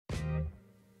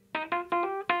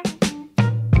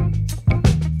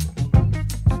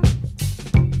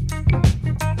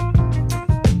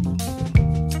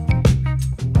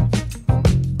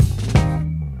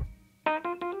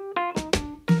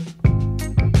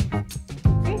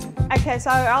Okay,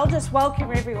 so I'll just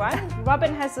welcome everyone.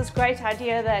 Robin has this great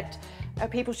idea that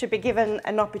people should be given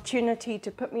an opportunity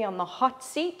to put me on the hot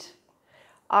seat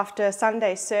after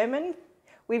Sunday's sermon.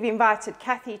 We've invited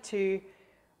Cathi to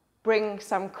bring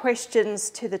some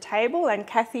questions to the table, and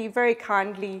Cathi very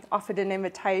kindly offered an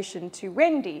invitation to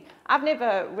Wendy. I've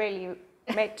never really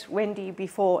met Wendy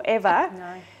before, ever.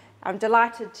 No. I'm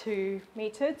delighted to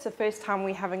meet her. It's the first time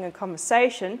we're having a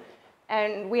conversation,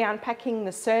 and we're unpacking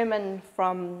the sermon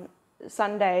from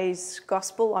Sunday's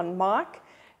Gospel on Mark,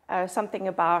 something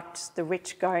about the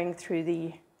rich going through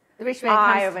the rich man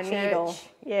eye comes of a to needle. church.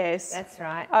 Yes. That's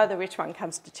right. Oh, the rich one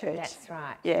comes to church. That's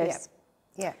right. Yes.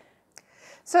 Yeah.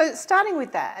 So starting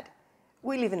with that,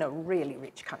 we live in a really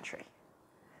rich country.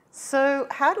 So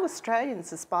how do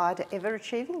Australians aspire to ever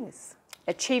achieving this?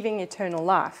 Achieving eternal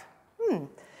life.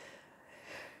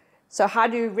 So how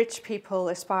do rich people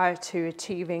aspire to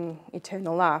achieving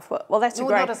eternal life? Well, that's a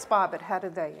Well, great... not aspire, but how do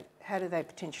they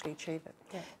potentially achieve it?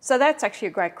 Yeah. So that's actually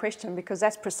a great question, because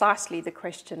that's precisely the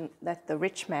question that the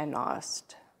rich man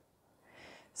asked.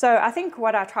 So I think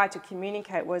what I tried to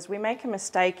communicate was we make a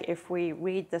mistake if we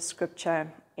read the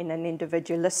scripture in an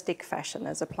individualistic fashion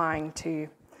as applying to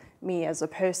me as a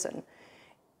person,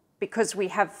 because we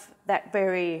have that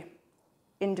very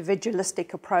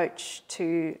individualistic approach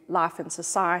to life and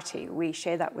society. We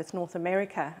share that with North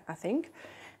America, I think.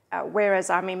 Whereas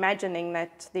I'm imagining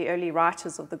that the early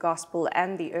writers of the gospel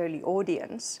and the early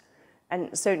audience,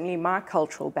 and certainly my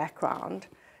cultural background,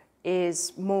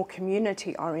 is more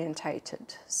community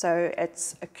orientated. So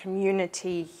it's a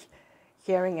community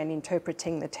hearing and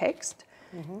interpreting the text.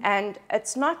 And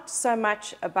it's not so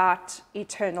much about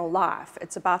eternal life.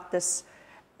 It's about this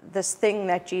thing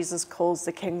that Jesus calls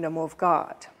the kingdom of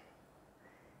God.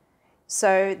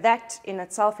 So that in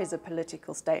itself is a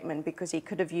political statement, because he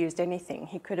could have used anything.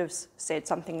 He could have said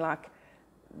something like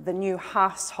the new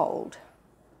household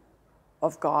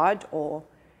of God or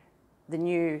the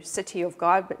new city of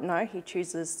God, but no, he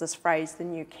chooses this phrase, the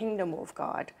new kingdom of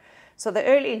God. So the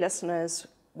early listeners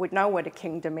would know what a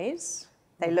kingdom is.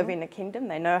 They live in a kingdom,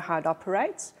 they know how it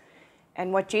operates.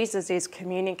 And what Jesus is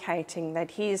communicating,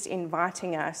 that he is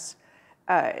inviting us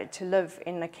to live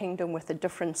in a kingdom with a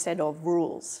different set of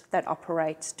rules that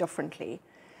operates differently.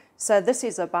 So this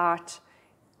is about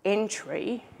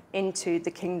entry into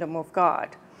the kingdom of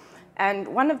God. And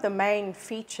one of the main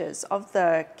features of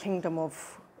the kingdom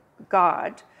of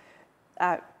God,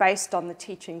 based on the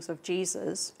teachings of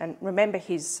Jesus, and remember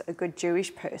he's a good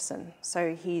Jewish person,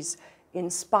 so he's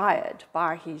inspired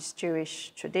by his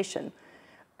Jewish tradition.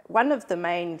 One of the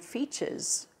main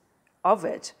features of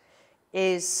it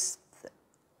is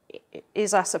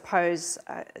I suppose,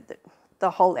 the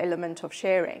whole element of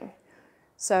sharing.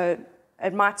 So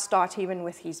it might start even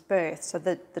with his birth, so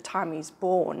that the time he's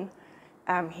born,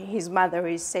 his mother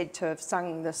is said to have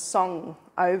sung the song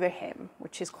over him,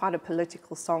 which is quite a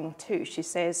political song too. She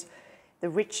says, the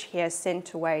rich he has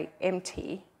sent away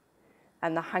empty,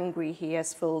 and the hungry he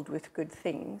has filled with good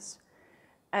things.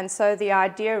 And so the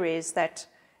idea is that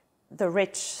the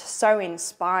rich, so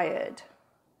inspired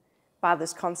by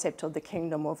this concept of the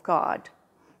kingdom of God,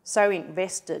 so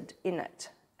invested in it,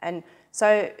 and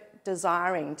so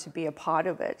desiring to be a part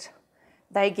of it,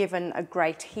 they're given a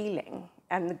great healing.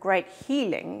 And the great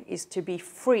healing is to be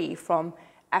free from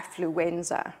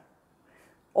affluenza,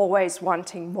 always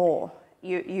wanting more.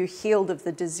 You're healed of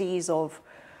the disease of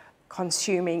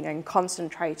consuming and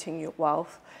concentrating your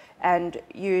wealth, and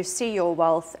you see your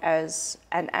wealth as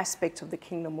an aspect of the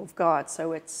kingdom of God,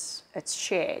 so it's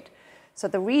shared. So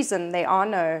the reason there are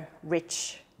no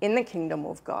rich in the kingdom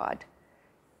of God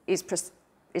is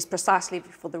precisely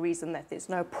for the reason that there's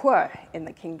no poor in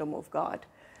the kingdom of God.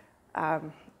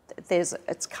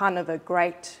 It's kind of a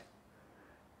great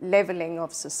leveling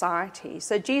of society.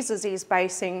 So Jesus is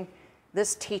basing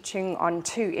this teaching on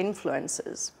two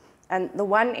influences. And the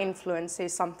one influence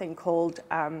is something called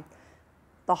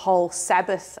the whole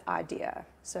Sabbath idea.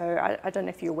 So I don't know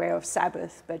if you're aware of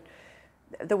Sabbath, but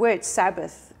the word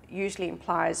Sabbath usually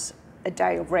implies a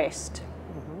day of rest.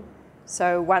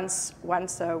 So once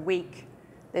a week,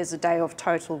 there's a day of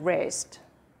total rest.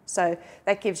 So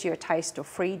that gives you a taste of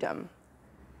freedom.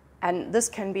 And this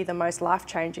can be the most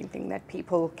life-changing thing that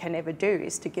people can ever do,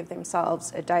 is to give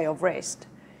themselves a day of rest.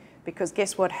 Because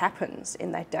guess what happens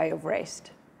in that day of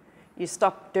rest? You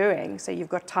stop doing, so you've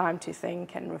got time to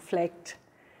think and reflect,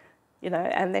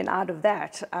 and then out of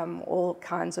that, all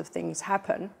kinds of things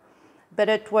happen. But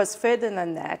it was further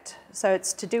than that. So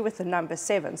it's to do with the number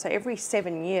 7. So every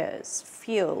 7 years,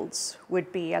 fields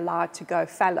would be allowed to go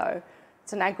fallow.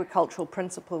 It's an agricultural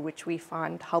principle which we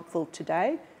find helpful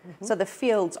today. So the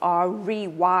fields are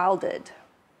rewilded.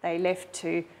 They're left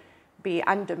to be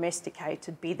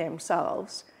undomesticated, be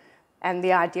themselves. And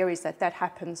the idea is that that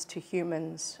happens to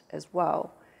humans as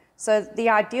well. So the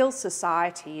ideal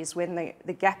society is when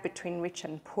the gap between rich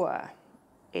and poor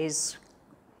is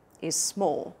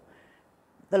small.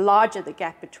 The larger the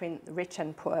gap between the rich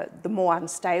and poor, the more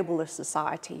unstable a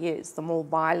society is, the more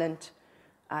violent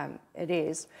it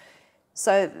is.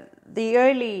 So the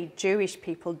early Jewish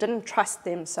people didn't trust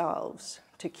themselves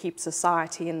to keep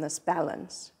society in this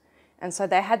balance. And so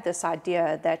they had this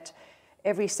idea that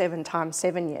every 7 times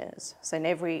 7 years, so in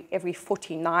every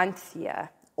 49th year,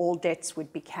 all debts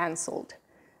would be cancelled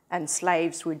and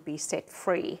slaves would be set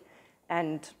free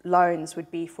and loans would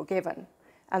be forgiven.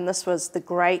 And this was the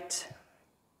great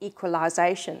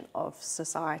equalization of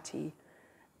society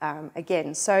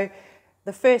again. So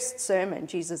the first sermon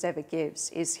Jesus ever gives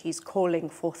is he's calling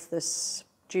forth this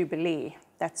jubilee.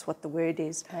 That's what the word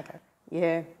is. Okay.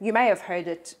 Yeah, you may have heard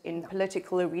it in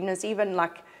political arenas, even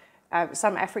like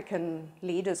some African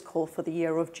leaders call for the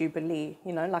year of Jubilee,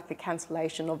 you know, like the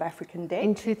cancellation of African debt.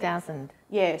 In 2000.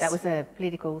 Yes. That was a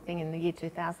political thing in the year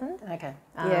 2000. Okay.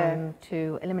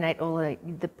 To eliminate all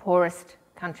the poorest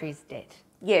countries' debt.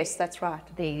 Yes, that's right.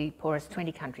 The poorest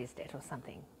 20 countries' debt or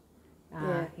something.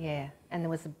 Yeah. And there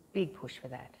was a big push for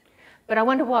that. But I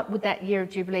wonder what would that year of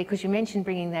Jubilee, because you mentioned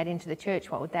bringing that into the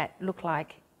church, what would that look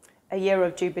like? A year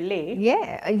of Jubilee?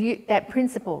 Yeah, that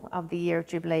principle of the year of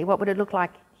Jubilee, what would it look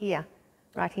like here,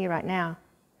 right now?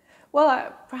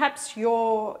 Well, perhaps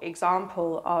your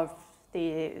example of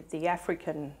the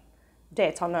African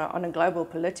debt on a global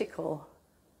political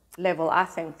level, I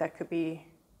think that could be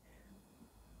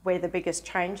where the biggest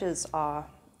changes are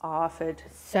offered.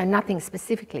 So nothing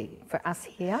specifically for us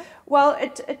here? Well,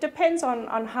 it depends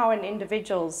on how an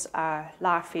individual's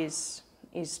life is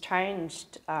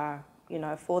changed, you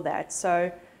know, for that.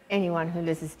 So anyone who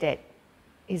loses debt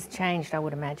is changed, I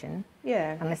would imagine.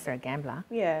 Yeah. Unless they're a gambler.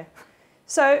 Yeah.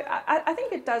 So I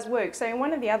think it does work. So in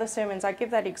one of the other sermons, I give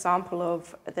that example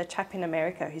of the chap in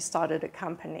America who started a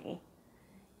company,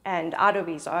 and out of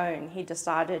his own, he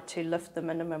decided to lift the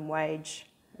minimum wage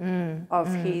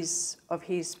of his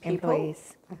people.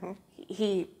 Employees.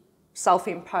 He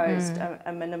self-imposed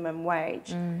a minimum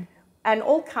wage, and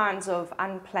all kinds of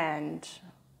unplanned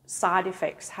side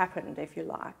effects happened, if you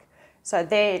like. So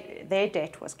their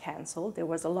debt was cancelled. There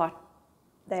was a lot.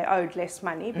 They owed less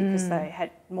money because they had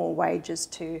more wages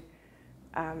to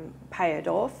pay it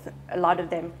off. A lot of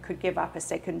them could give up a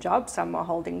second job. Some were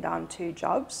holding down 2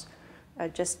 jobs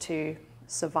just to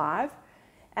survive.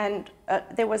 And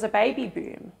there was a baby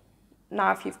boom.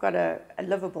 Now, if you've got a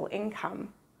livable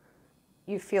income,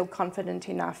 you feel confident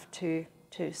enough to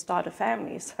start a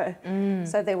family.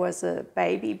 So there was a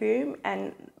baby boom,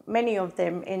 and many of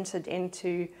them entered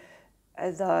into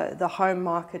the home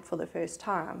market for the first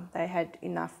time. They had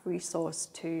enough resource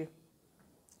to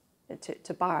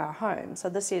buy a home. So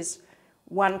this is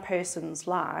one person's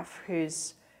life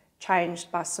who's changed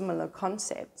by similar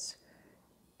concepts,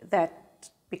 that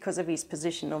because of his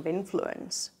position of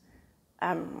influence,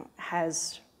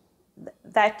 has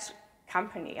that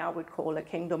company, I would call a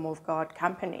kingdom of God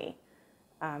company,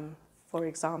 for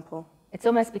example. It's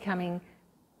almost becoming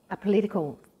a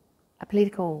political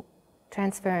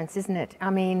transference, isn't it? I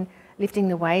mean, lifting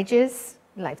the wages,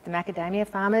 like the macadamia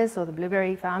farmers or the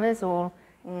blueberry farmers all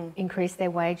increase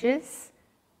their wages.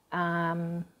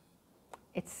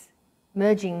 It's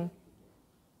merging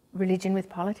religion with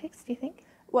politics, do you think?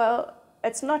 Well,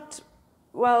 it's not,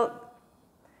 well,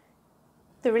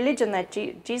 the religion that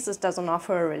Jesus doesn't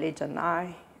offer a religion.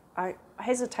 I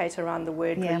hesitate around the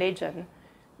word religion,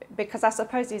 because I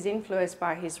suppose he's influenced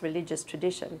by his religious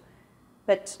tradition.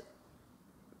 But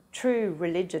true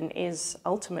religion is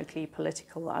ultimately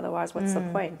political. Otherwise, what's the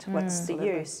point? What's the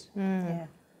use? Yeah.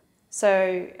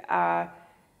 So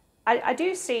I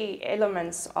do see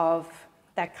elements of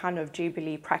that kind of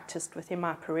jubilee practiced within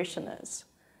my parishioners.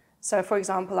 So, for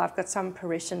example, I've got some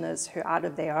parishioners who, out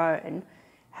of their own,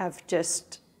 have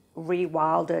just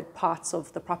rewilded parts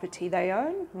of the property they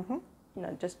own. You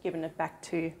know, just given it back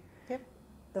to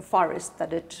the forest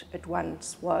that it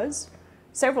once was.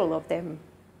 Several of them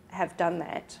have done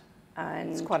that. And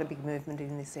It's quite a big movement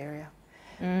in this area.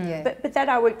 Yeah. but that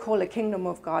I would call a kingdom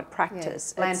of God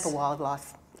practice. Land for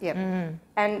wildlife. Yep.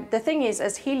 And the thing is,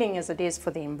 as healing as it is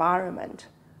for the environment,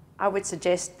 I would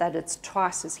suggest that it's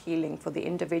twice as healing for the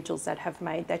individuals that have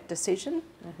made that decision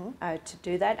to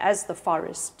do that. As the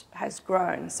forest has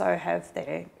grown, so have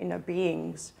their inner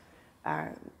beings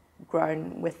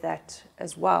grown with that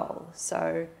as well.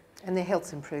 So, And their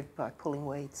health's improved by pulling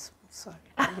weeds. So,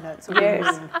 you know, it's a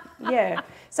win-win. yeah.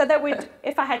 So that would,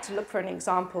 if I had to look for an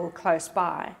example close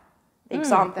by,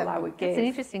 example I would That's an give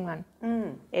interesting one.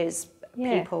 is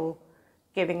people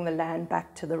giving the land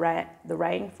back to the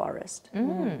rainforest.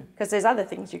 Because there's other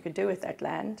things you could do with that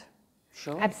land.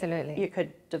 Sure. Absolutely. You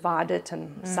could divide it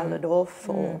and sell it off,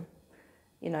 or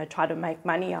try to make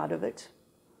money out of it.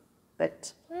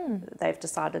 But they've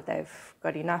decided they've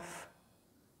got enough,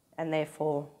 and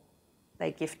therefore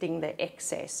they're gifting the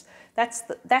excess.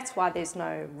 That's why there's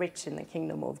no rich in the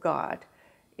kingdom of God,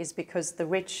 is because the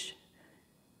rich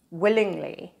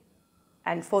willingly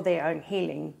and for their own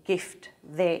healing gift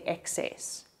their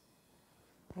excess.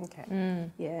 Okay.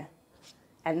 Yeah.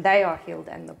 And they are healed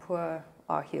and the poor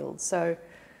are healed. So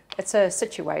it's a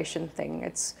situation thing.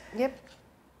 It's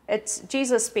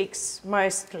Jesus speaks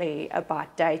mostly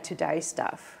about day-to-day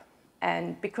stuff,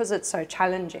 and because it's so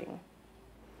challenging.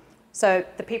 So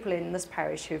the people in this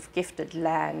parish who've gifted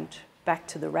land back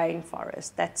to the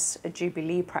rainforest, that's a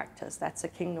Jubilee practice, that's a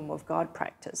Kingdom of God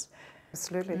practice.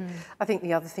 Absolutely. I think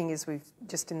the other thing is we've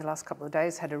just in the last couple of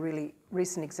days had a really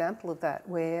recent example of that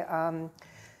where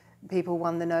people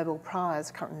won the Nobel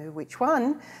Prize, I can't remember which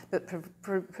one, but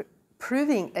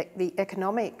proving the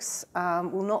economics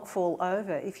will not fall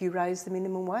over if you raise the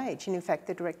minimum wage. And in fact,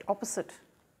 the direct opposite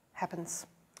happens.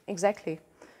 Exactly.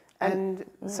 And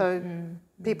so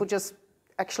people just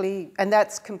actually, and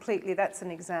that's an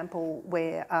example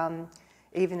where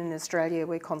even in Australia,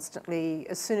 we're constantly,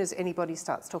 as soon as anybody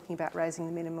starts talking about raising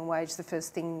the minimum wage, the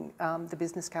first thing the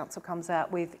Business Council comes out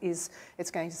with is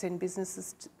it's going to send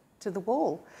businesses to the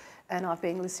wall. And I've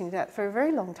been listening to that for a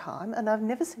very long time, and I've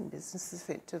never seen businesses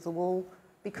sent to the wall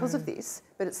because of this,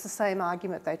 but it's the same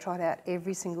argument they trot out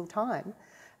every single time.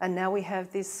 And now we have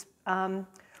this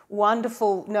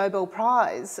wonderful Nobel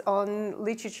Prize on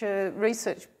literature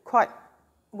research, quite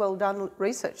well done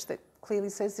research that clearly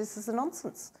says this is a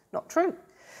nonsense, not true.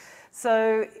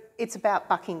 So it's about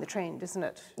bucking the trend, isn't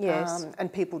it? Yes.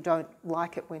 And people don't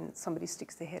like it when somebody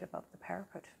sticks their head above the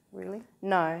parapet, really.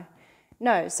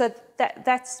 No, so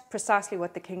that's precisely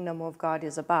what the Kingdom of God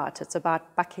is about. It's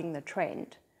about bucking the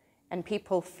trend. And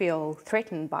people feel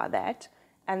threatened by that,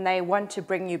 and they want to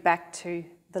bring you back to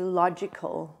the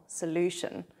logical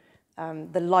solution,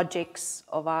 the logics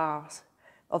of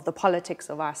the politics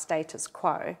of our status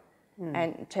quo,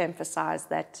 and to emphasize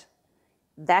that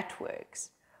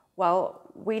works. Well,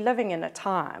 we're living in a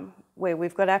time where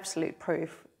we've got absolute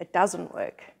proof it doesn't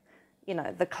work.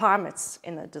 The climate's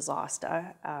in a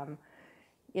disaster.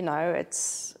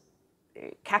 It's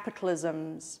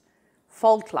capitalism's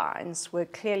fault lines were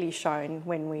clearly shown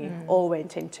when we all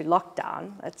went into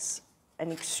lockdown. It's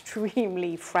an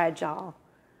extremely fragile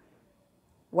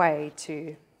way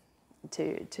to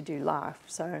do life.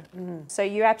 So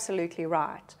you're absolutely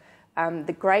right.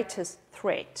 The greatest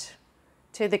threat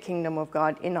to the Kingdom of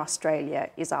God in Australia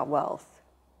is our wealth.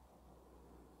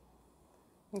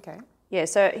 Okay. Yeah,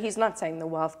 so he's not saying the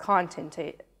wealth can't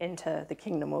enter the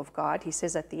Kingdom of God. He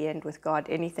says at the end, with God,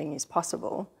 anything is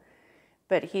possible.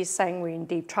 But he's saying we're in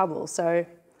deep trouble, so...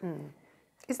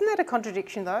 Isn't that a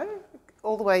contradiction, though?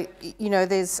 All the way,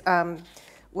 there's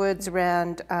words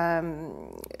around,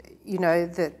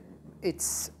 that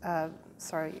it's...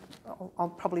 sorry,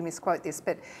 I'll probably misquote this,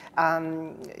 but,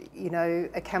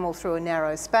 a camel through a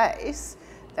narrow space,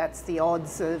 that's the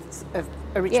odds of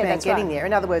a rich man getting there.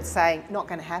 In other words, saying, not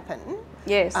going to happen.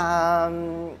 Yes.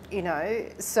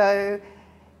 So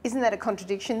isn't that a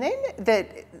contradiction then?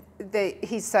 That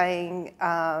he's saying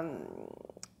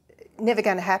never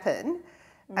going to happen,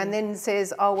 and then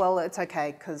says, oh, well, it's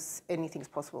okay because anything's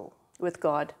possible. With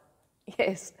God,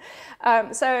 yes.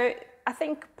 So I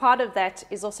think part of that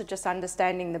is also just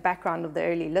understanding the background of the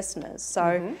early listeners.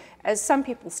 So as some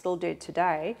people still do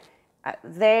today,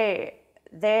 their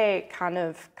kind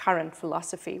of current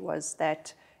philosophy was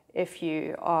that if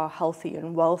you are healthy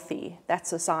and wealthy,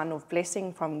 that's a sign of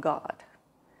blessing from God.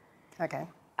 Okay.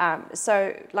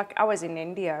 So, like, I was in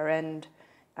India, and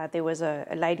there was a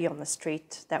lady on the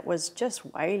street that was just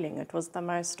wailing. It was the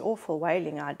most awful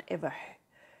wailing I'd ever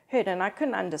heard, and I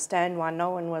couldn't understand why no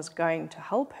one was going to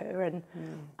help her. And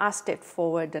I stepped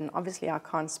forward, and obviously I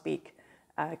can't speak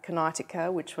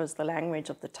Karnataka, which was the language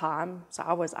of the time, so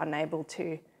I was unable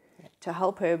to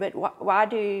help her. But why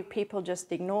do people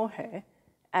just ignore her?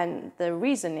 And the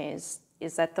reason is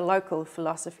that the local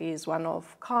philosophy is one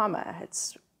of karma.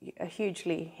 It's a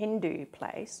hugely Hindu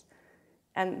place,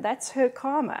 and that's her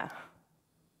karma,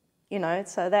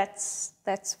 so that's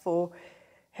for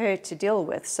her to deal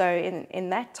with. So in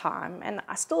that time, and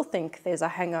I still think there's a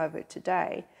hangover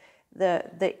today,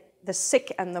 the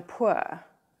sick and the poor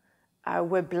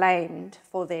were blamed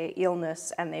for their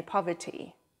illness and their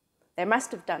poverty. They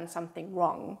must have done something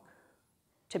wrong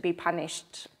to be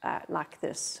punished like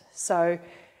this. So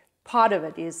part of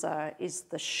it is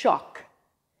the shock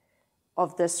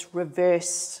of this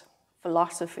reverse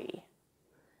philosophy,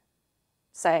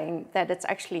 saying that it's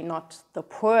actually not the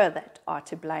poor that are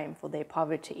to blame for their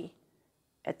poverty,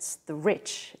 it's the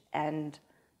rich and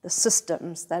the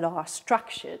systems that are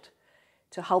structured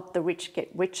to help the rich get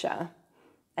richer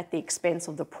at the expense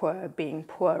of the poor being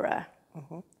poorer.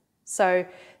 Mm-hmm. So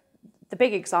the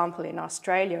big example in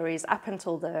Australia is up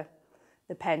until the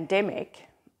pandemic,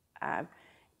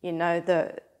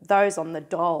 those on the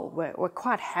dole were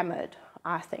quite hammered,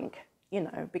 I think,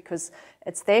 because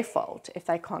it's their fault if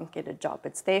they can't get a job.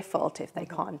 It's their fault if they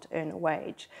can't earn a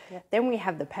wage. Yeah. Then we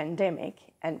have the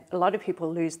pandemic and a lot of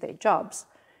people lose their jobs.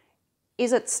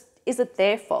 Is it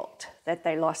their fault that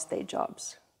they lost their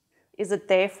jobs? Is it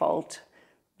their fault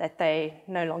that they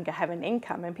no longer have an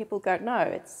income? And people go, no,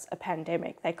 it's a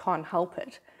pandemic, they can't help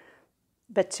it.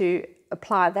 But to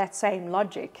apply that same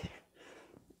logic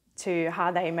to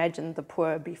how they imagined the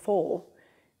poor before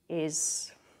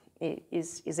is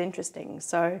interesting.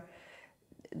 So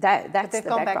that's but they've the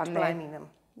gone back background to there. blaming them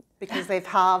because they've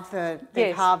halved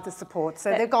the support.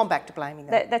 So they've gone back to blaming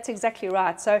them. That's exactly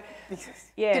right. So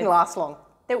yeah, didn't last long.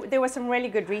 There was some really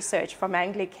good research from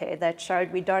Anglicare that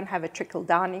showed we don't have a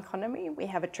trickle-down economy, we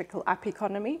have a trickle-up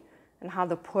economy, and how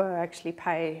the poor actually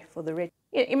pay for the rich.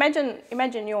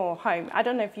 Imagine your home. I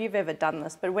don't know if you've ever done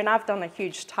this, but when I've done a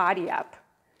huge tidy up,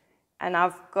 and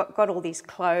I've got all these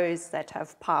clothes that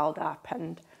have piled up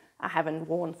and I haven't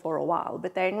worn for a while,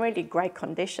 but they're in really great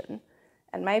condition,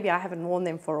 and maybe I haven't worn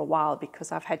them for a while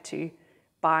because I've had to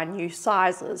buy new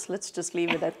sizes. Let's just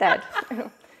leave it at that.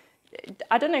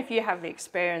 I don't know if you have the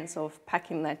experience of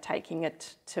packing that, taking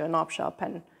it to an op shop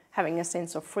and having a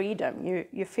sense of freedom.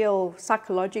 You feel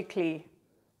psychologically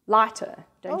lighter,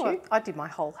 don't you? I did my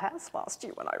whole house last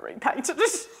year when I repainted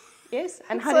it. Yes,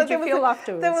 and how did you feel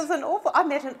afterwards? There was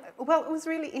it was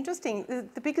really interesting.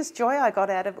 The biggest joy I got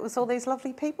out of it was all these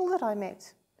lovely people that I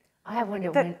met. I have one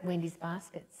at Wendy's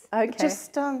baskets. Okay.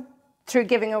 Just through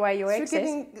giving away your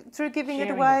excess? Through giving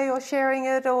it away or sharing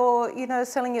it or,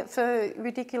 selling it for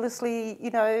ridiculously,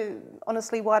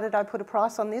 honestly, why did I put a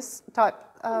price on this type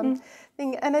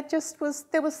thing? And it just was,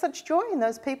 there was such joy in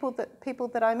those people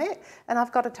that I met. And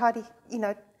I've got a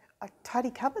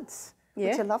tidy cupboards,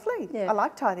 which are lovely. Yeah. I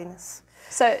like tidiness.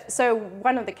 So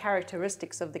one of the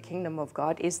characteristics of the kingdom of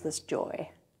God is this joy.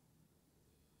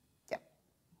 Yeah.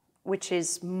 Which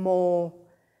is more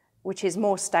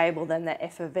stable than the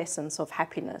effervescence of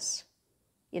happiness.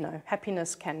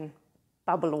 Happiness can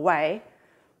bubble away,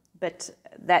 but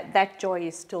that joy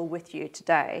is still with you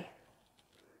today.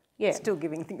 Yeah. Still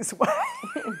giving things away.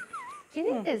 Do you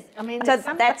think there's,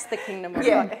 that's the kingdom of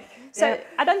God. So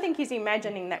I don't think he's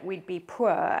imagining that we'd be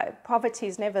poor. Poverty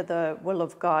is never the will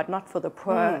of God, not for the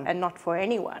poor and not for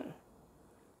anyone.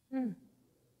 Mm.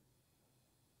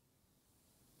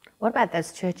 What about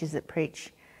those churches that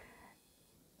preach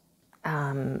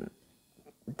the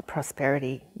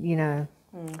prosperity,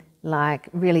 like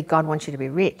really God wants you to be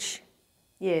rich?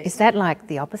 Yes. Is that like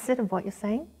the opposite of what you're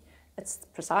saying? It's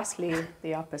precisely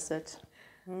the opposite.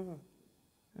 Mm.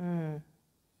 Mm.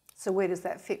 So where does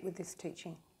that fit with this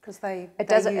teaching? Because they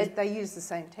use the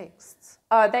same texts.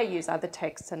 Oh, they use other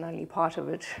texts and only part of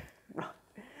it.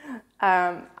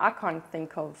 I can't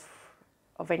think of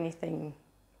anything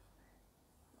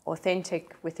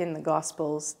authentic within the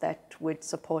Gospels that would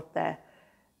support the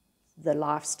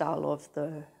lifestyle of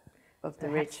the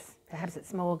rich. Perhaps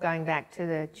it's more going back to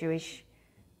the Jewish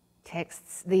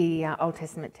texts, the Old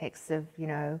Testament texts of,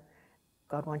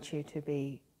 God wants you to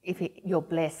be, you're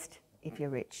blessed if you're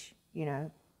rich,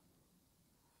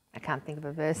 I can't think of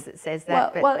a verse that says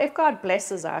that. Well, if God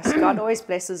blesses us, God always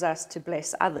blesses us to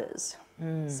bless others.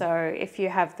 Mm. So if you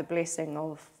have the blessing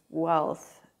of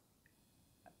wealth,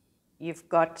 you've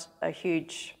got a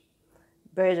huge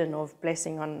burden of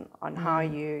blessing on how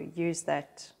you use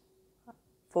that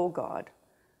for God.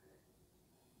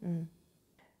 Mm.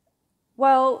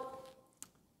 Well,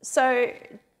 so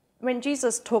when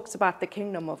Jesus talks about the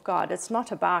kingdom of God, it's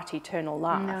not about eternal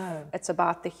life. No. It's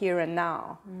about the here and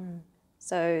now. Mm.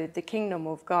 So the kingdom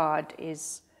of God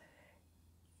is,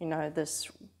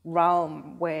 this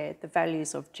realm where the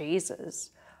values of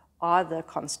Jesus are the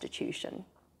constitution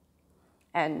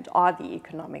and are the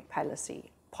economic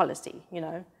policy,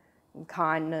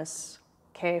 kindness,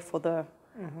 care for the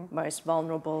most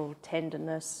vulnerable,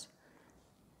 tenderness.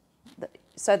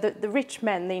 So the rich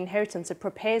man, the inheritance, it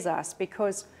prepares us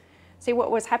because, see, what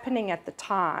was happening at the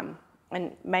time,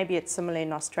 and maybe it's similar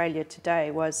in Australia today,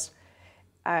 was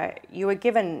you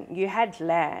had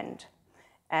land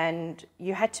and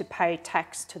you had to pay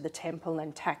tax to the temple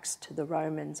and tax to the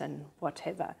Romans and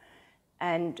whatever.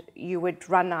 and you would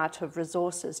run out of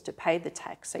resources to pay the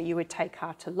tax. So you would take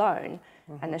out a loan,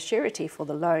 and a surety for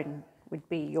the loan would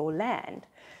be your land.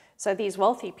 So these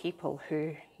wealthy people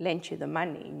who lent you the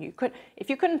money, if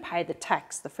you couldn't pay the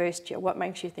tax the first year, what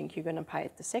makes you think you're going to pay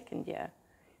it the second year?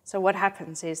 So what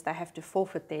happens is they have to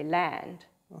forfeit their land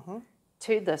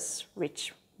to this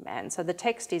rich man. So the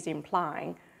text is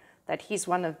implying that he's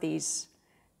one of these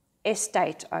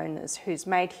estate owners who's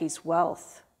made his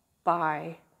wealth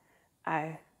by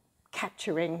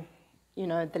capturing,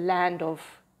 the land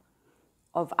of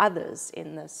others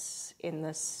in this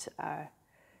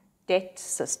debt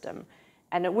system.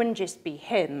 And it wouldn't just be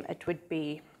him, it would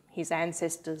be his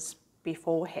ancestors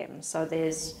before him. So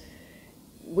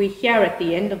we hear at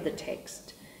the end of the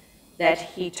text that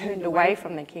he turned away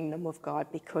from the kingdom of God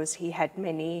because he had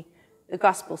the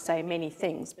Gospels say many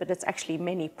things, but it's actually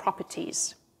many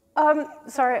properties.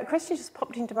 Sorry, a question just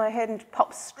popped into my head and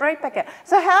popped straight back out.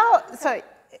 So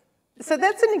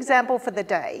that's an example for the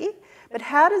day, but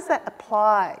how does that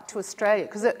apply to Australia?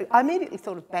 Because I immediately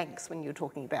thought of banks when you were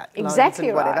talking about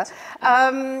exactly loans and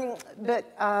whatever. Right.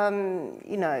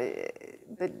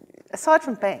 But aside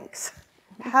from banks,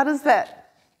 how does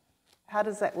that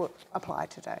apply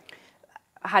today?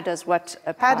 How does what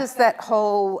apply? How does that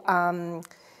whole, that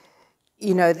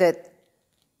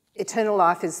eternal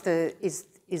life is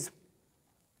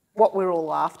what we're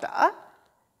all after?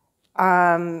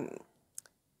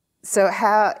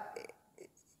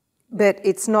 But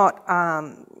it's not.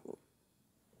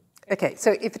 Okay,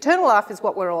 so if eternal life is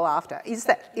what we're all after, is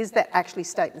that actually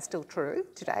statement still true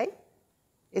today?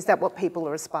 Is that what people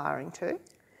are aspiring to?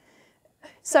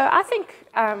 So I think,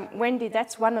 Wendy,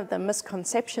 that's one of the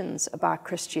misconceptions about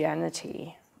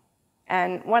Christianity.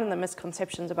 And one of the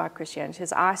misconceptions about Christianity,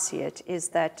 as I see it, is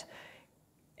that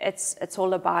it's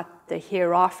all about the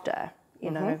hereafter,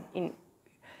 in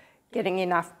getting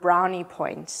enough brownie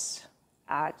points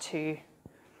to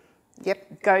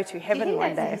go to heaven one day. Do you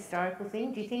think that's a historical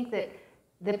thing? Do you think that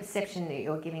the perception that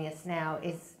you're giving us now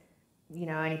is,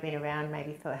 only been around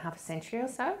maybe for half a century or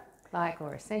so?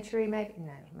 Or a century, maybe?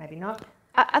 No, maybe not.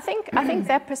 I think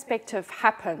that perspective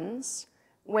happens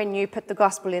when you put the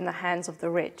gospel in the hands of the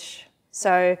rich.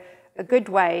 So a good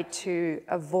way to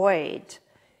avoid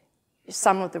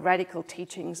some of the radical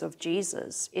teachings of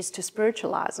Jesus is to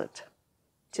spiritualize it,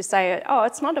 to say, oh,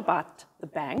 it's not about the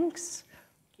banks.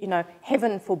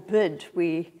 Heaven forbid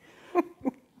we,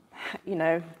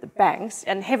 the banks,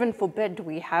 and heaven forbid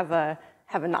we have an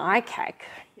ICAC.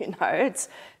 It's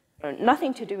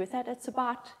nothing to do with that. It's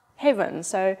about heaven.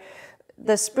 So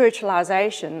the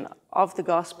spiritualization of the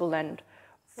gospel and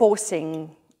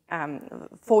forcing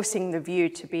the view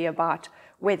to be about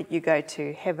whether you go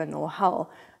to heaven or hell,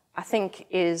 I think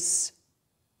is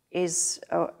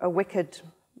a wicked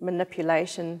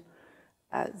manipulation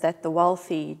that the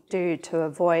wealthy do to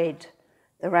avoid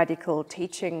the radical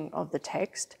teaching of the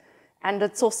text. And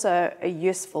it's also a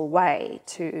useful way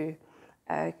to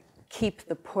keep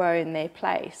the poor in their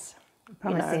place.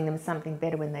 Promising them something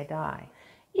better when they die.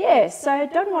 Yes, so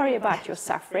don't worry about your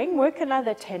suffering. Work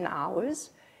another 10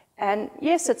 hours. And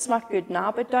yes, it's not good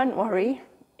now, but don't worry.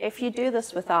 If you do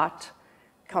this without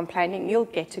complaining, you'll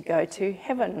get to go to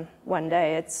heaven one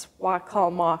day. It's why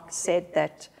Karl Marx said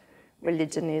that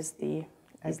religion is the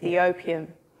opium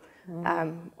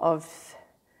of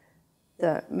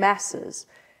the masses.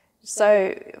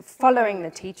 So following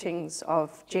the teachings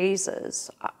of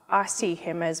Jesus, I see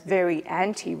him as very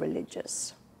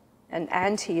anti-religious and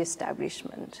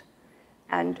anti-establishment.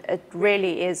 And it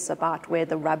really is about where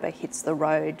the rubber hits the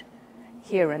road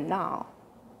here and now.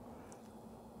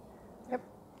 Yep,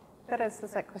 that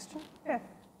answers that question. Yeah,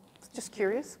 just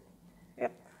curious.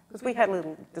 Yep, because we had a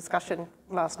little discussion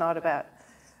last night about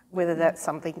whether that's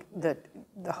something that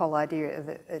the whole idea of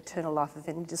eternal life of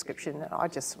any description, I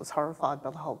just was horrified by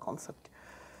the whole concept.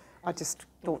 I just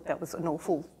thought that was an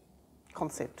awful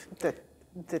concept, that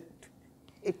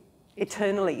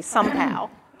eternally, somehow,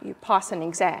 you pass an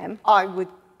exam, I would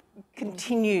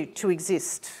continue to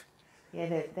exist.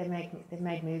 Yeah, they've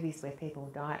made movies where people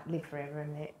live forever,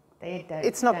 and they don't.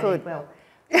 It's not good. Well,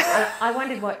 I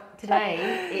wondered what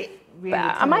today it really.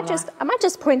 I might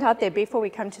just point out there before we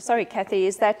come to Cathi,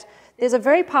 is that there's a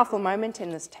very powerful moment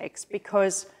in this text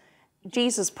because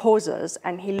Jesus pauses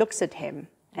and he looks at him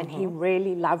and he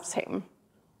really loves him.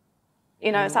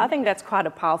 So I think that's quite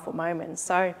a powerful moment.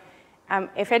 So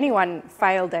if anyone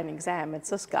failed an exam,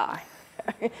 it's this guy.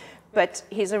 But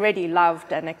he's already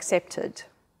loved and accepted.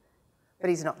 But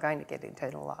he's not going to get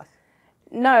eternal life.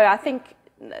 No, I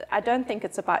don't think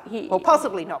it's about... Well,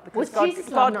 possibly not, because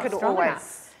God could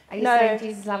always... Are you saying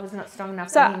Jesus' love was not strong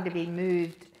enough for him to be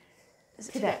moved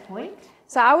to that point?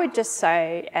 So I would just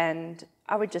say,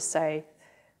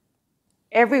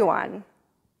 everyone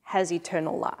has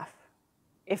eternal life,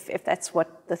 if that's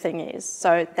what the thing is.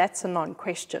 So that's a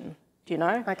non-question, do you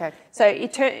know? Okay. So you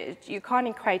can't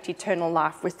equate eternal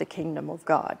life with the kingdom of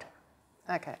God.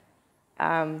 Okay.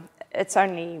 It's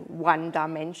only one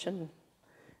dimension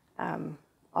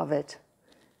of it.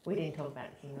 We didn't talk about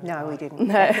the kingdom. No, we didn't.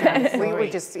 No. We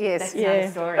just, yes. That's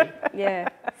another story. Yeah.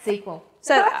 Sequel.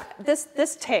 So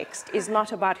this text is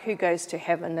not about who goes to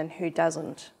heaven and who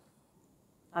doesn't.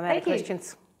 I'm out of Thank you.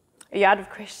 questions. Are you out of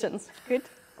questions? Good.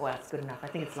 Well, it's good enough. I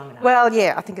think it's long enough. Well,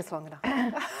 yeah, I think it's long enough.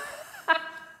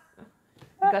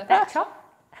 You got that, Chop?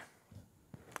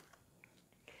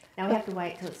 Now we have to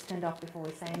wait till it's turned off before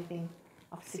we say anything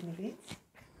of significance.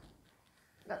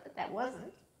 Not that that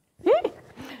wasn't.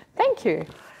 Thank you.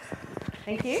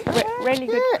 Thank you. Really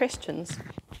good questions.